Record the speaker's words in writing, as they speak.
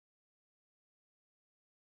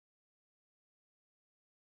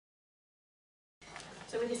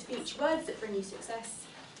So with his speech, Words That Bring You Success,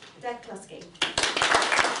 Dec Cluskey.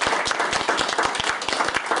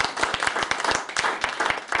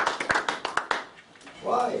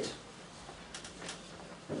 Right.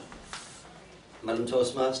 Madam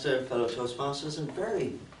Toastmaster, fellow Toastmasters, and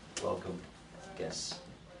very welcome guests.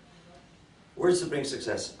 Words that bring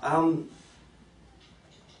success. I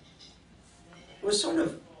was sort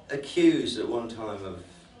of accused at one time of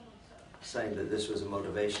saying that this was a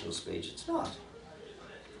motivational speech. It's not.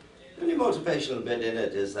 The only motivational bit in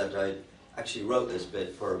it is that I actually wrote this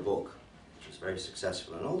bit for a book, which was very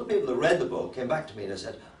successful. And all the people that read the book came back to me and they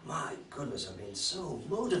said, my goodness, I've been so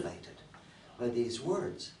motivated by these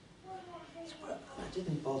words. Well, I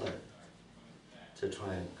didn't bother to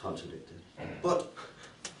try and contradict it. But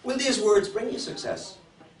will these words bring you success?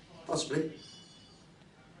 Possibly.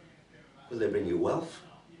 Will they bring you wealth?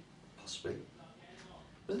 Possibly.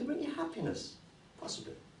 Will they bring you happiness?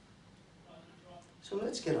 Possibly. So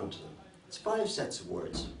let's get on to them. It's 5 sets of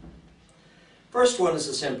words. First one is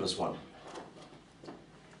the simplest one.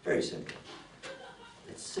 Very simple.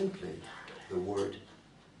 It's simply the word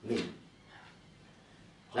me.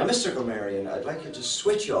 Now, Mr. Grammarian, I'd like you to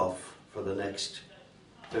switch off for the next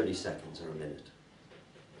 30 seconds or a minute,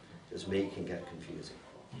 because me can get confusing.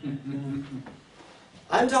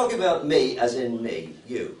 I'm talking about me as in me,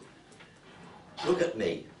 you. Look at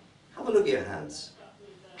me. Have a look at your hands.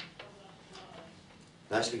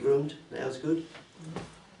 Nicely groomed, nails good.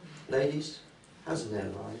 Ladies, how's the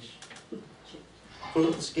nail varnish? Pull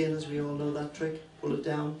up the skin, as we all know that trick. Pull it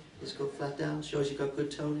down, just go flat down, shows you got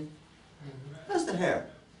good toning. How's the hair?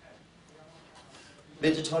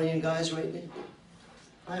 Vegetarian guys rate me?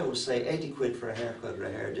 I always say 80 quid for a haircut or a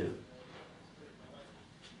hairdo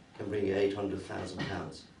can bring you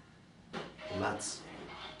 £800,000. The maths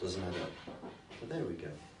doesn't add up. But there we go.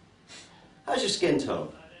 How's your skin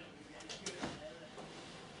tone?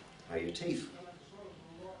 How are your teeth?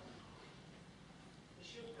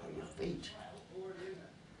 How are your feet?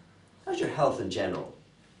 How's your health in general?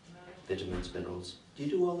 Vitamins, minerals. Do you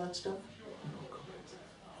do all that stuff?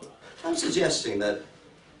 I'm suggesting that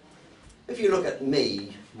if you look at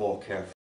me more carefully,